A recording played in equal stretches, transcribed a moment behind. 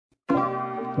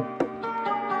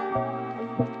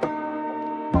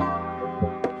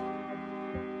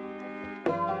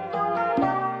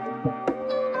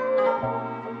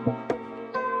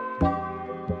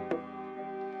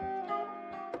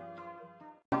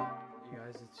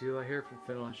guys, it's Eli here from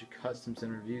Finlandshire Customs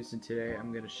and Reviews, and today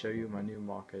I'm going to show you my new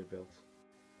MOC I built.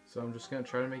 So I'm just going to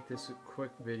try to make this a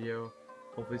quick video.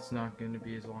 Hopefully it's not going to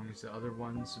be as long as the other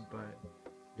ones, but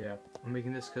yeah, I'm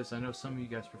making this because I know some of you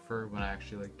guys prefer when I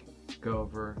actually go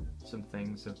over some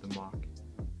things of the MOC.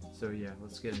 So yeah,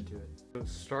 let's get into it. So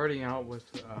starting out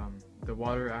with the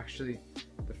water, actually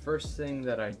the first thing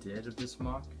that I did of this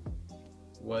MOC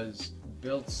was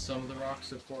build some of the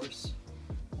rocks, of course,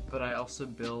 but I also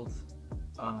built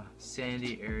a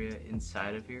sandy area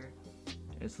inside of here.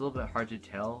 It's a little bit hard to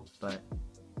tell, but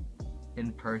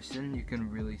in person you can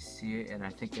really see it, and I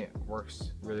think it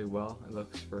works really well. It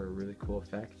looks for a really cool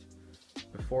effect.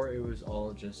 Before it was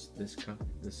all just this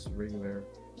regular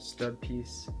stud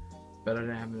piece, but I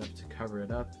didn't have enough to cover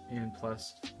it up, and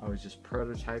plus I was just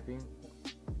prototyping.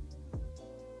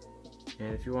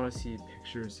 And if you want to see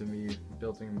pictures of me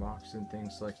building MOCs and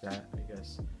things like that, I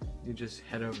guess you just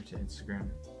head over to Instagram,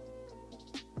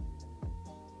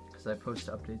 because I post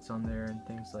updates on there and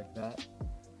things like that.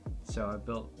 So I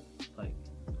built a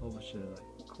whole bunch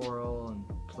of coral and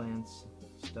plants,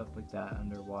 stuff like that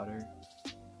underwater,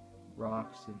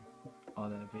 rocks and all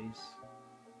that base.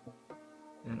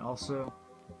 And also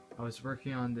I was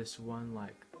working on this one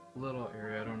little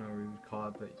area, I don't know what you would call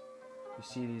it, but you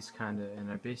see these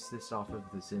and I based this off of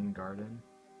the Zen garden.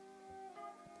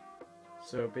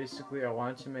 So basically I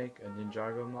wanted to make a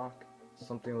Ninjago MOC,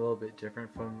 something a little bit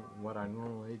different from what I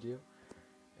normally do.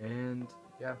 And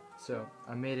yeah, so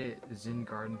I made it Zen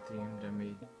garden themed. I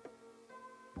made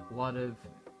a lot of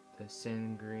the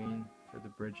sand green for the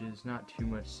bridges, not too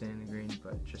much sand green,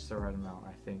 but just the right amount,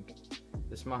 I think.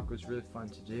 This MOC was really fun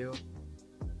to do.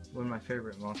 One of my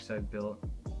favorite MOCs I've built.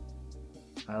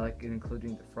 I like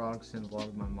including the frogs in a lot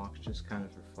of my MOCs just kind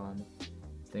of for fun,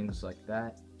 things like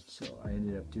that. So I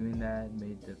ended up doing that,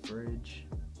 made the bridge.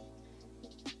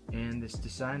 And this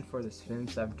design for this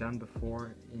fence I've done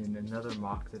before in another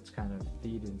MOC that's kind of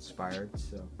themed inspired,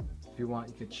 so if you want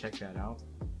you could check that out.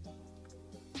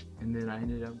 And then I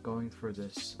ended up going for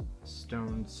this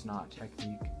stone snot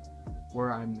technique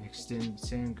where I mixed in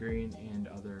sand green and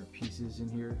other pieces in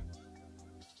here.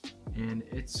 And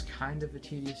it's kind of a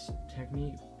tedious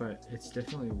technique, but it's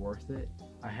definitely worth it.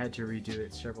 I had to redo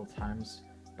it several times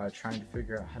by trying to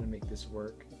figure out how to make this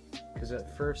work, because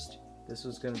at first this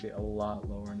was going to be a lot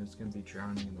lower and it's going to be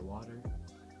drowning in the water,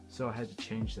 so I had to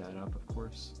change that up, of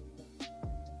course.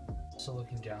 So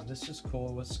looking down, this is cool.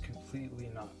 It was completely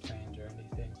not planned or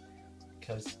anything,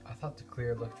 because I thought the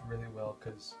clear looked really well,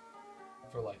 because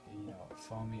for a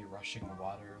foamy rushing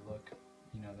water look,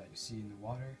 that you see in the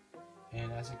water.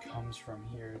 And as it comes from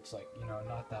here, it's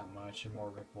not that much, and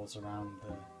more ripples around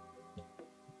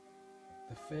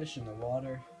the fish in the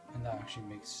water, and that actually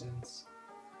makes sense.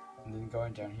 And then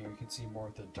going down here, you can see more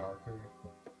of the darker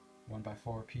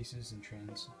 1x4 pieces and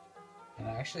trends. And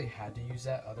I actually had to use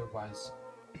that, otherwise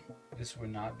this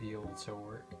would not be able to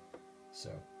work. So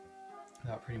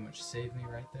that pretty much saved me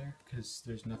right there, because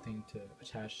there's nothing to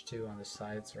attach to on the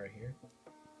sides right here.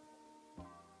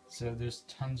 So there's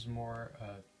tons more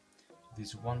of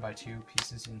these 1x2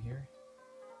 pieces in here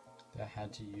that I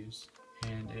had to use,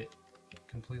 and it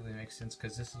completely makes sense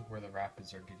because this is where the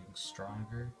rapids are getting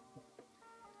stronger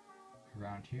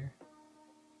around here.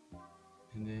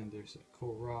 And then there's a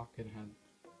cool rock and had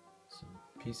some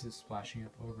pieces splashing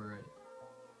up over it,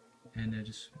 and I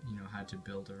just had to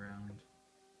build around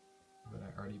what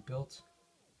I already built.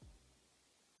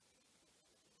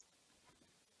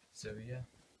 So yeah,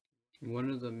 one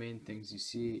of the main things you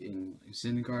see in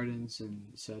Zen gardens and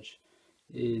such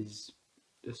is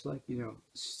just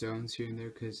stones here and there,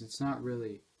 because it's not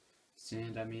really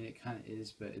sand. I mean, it kind of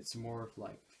is, but it's more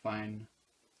of fine,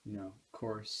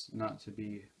 coarse, not to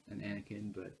be an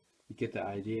Anakin, but you get the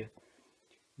idea.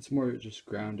 It's more just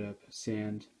ground up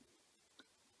sand.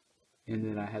 And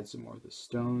then I had some more of the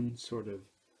stone, sort of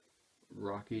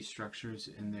rocky structures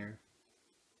in there.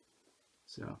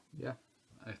 So yeah,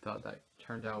 I thought that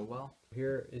turned out well.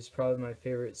 Here is probably my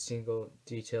favorite single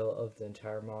detail of the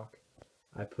entire MOC.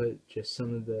 I put just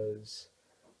some of those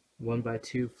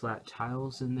 1x2 flat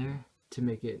tiles in there to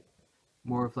make it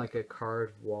more of a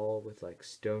carved wall with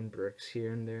stone bricks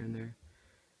here and there.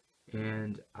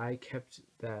 And I kept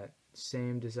that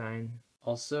same design.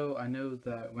 Also, I know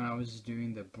that when I was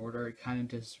doing the border, it kind of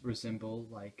does resemble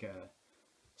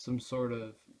some sort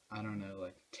of, I don't know,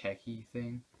 techie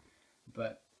thing.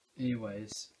 But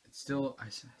anyways, I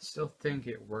still think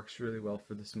it works really well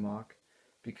for this MOC,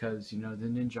 because the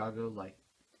Ninjago,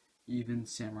 even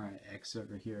Samurai X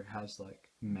over here has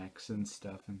mechs and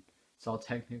stuff, and it's all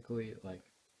technically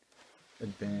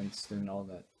advanced and all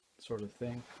that sort of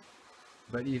thing.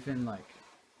 But even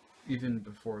even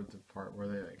before the part where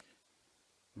they like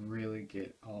really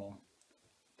get all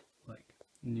like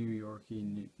New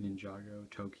Yorkie Ninjago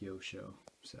Tokyo show.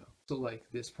 So like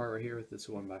this part right here with this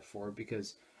 1x4,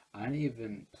 because I didn't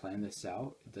even plan this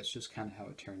out. That's just kind of how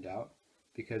it turned out,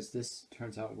 because this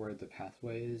turns out where the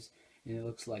pathway is, and it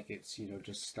looks like it's, you know,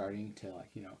 just starting to like,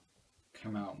 you know,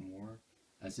 come out more,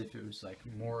 as if it was like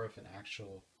more of an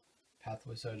actual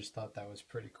pathway. So I just thought that was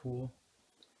pretty cool.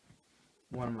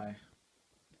 One of my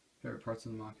favorite parts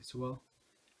of the MOC as well.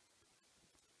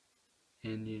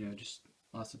 And you know, just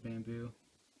lots of bamboo.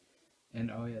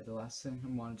 And oh yeah, the last thing I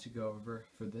wanted to go over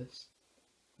for this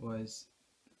was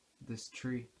this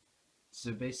tree.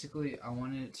 So basically I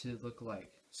wanted it to look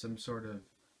like some sort of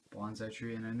bonsai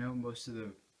tree, and I know most of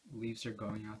the leaves are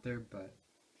going out there, but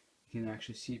you can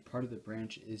actually see part of the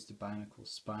branch is the bionicle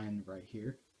spine right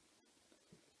here.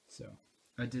 So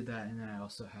I did that, and then I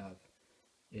also have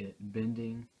it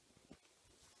bending,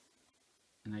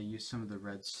 and I used some of the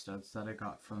red studs that I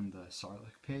got from the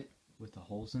Sarlacc pit with the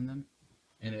holes in them,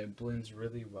 and it blends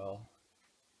really well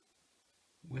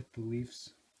with the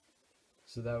leaves.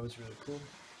 So that was really cool.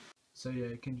 So yeah,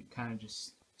 you can kind of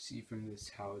just see from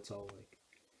this how it's all like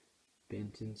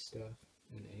bent and stuff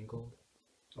and angled.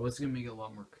 I was gonna make it a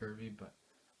lot more curvy, but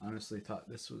honestly thought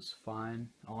this was fine.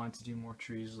 I wanted to do more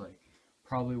trees, like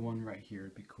probably one right here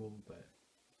would be cool, but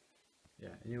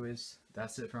yeah, anyways,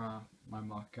 that's it from my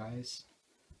MOC, guys.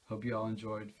 Hope you all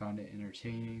enjoyed, found it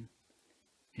entertaining,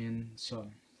 and so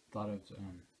thought of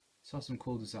saw some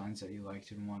cool designs that you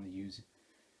liked and want to use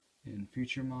in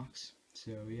future MOCs.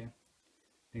 So yeah,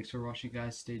 thanks for watching,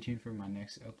 guys. Stay tuned for my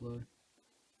next upload.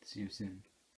 See you soon.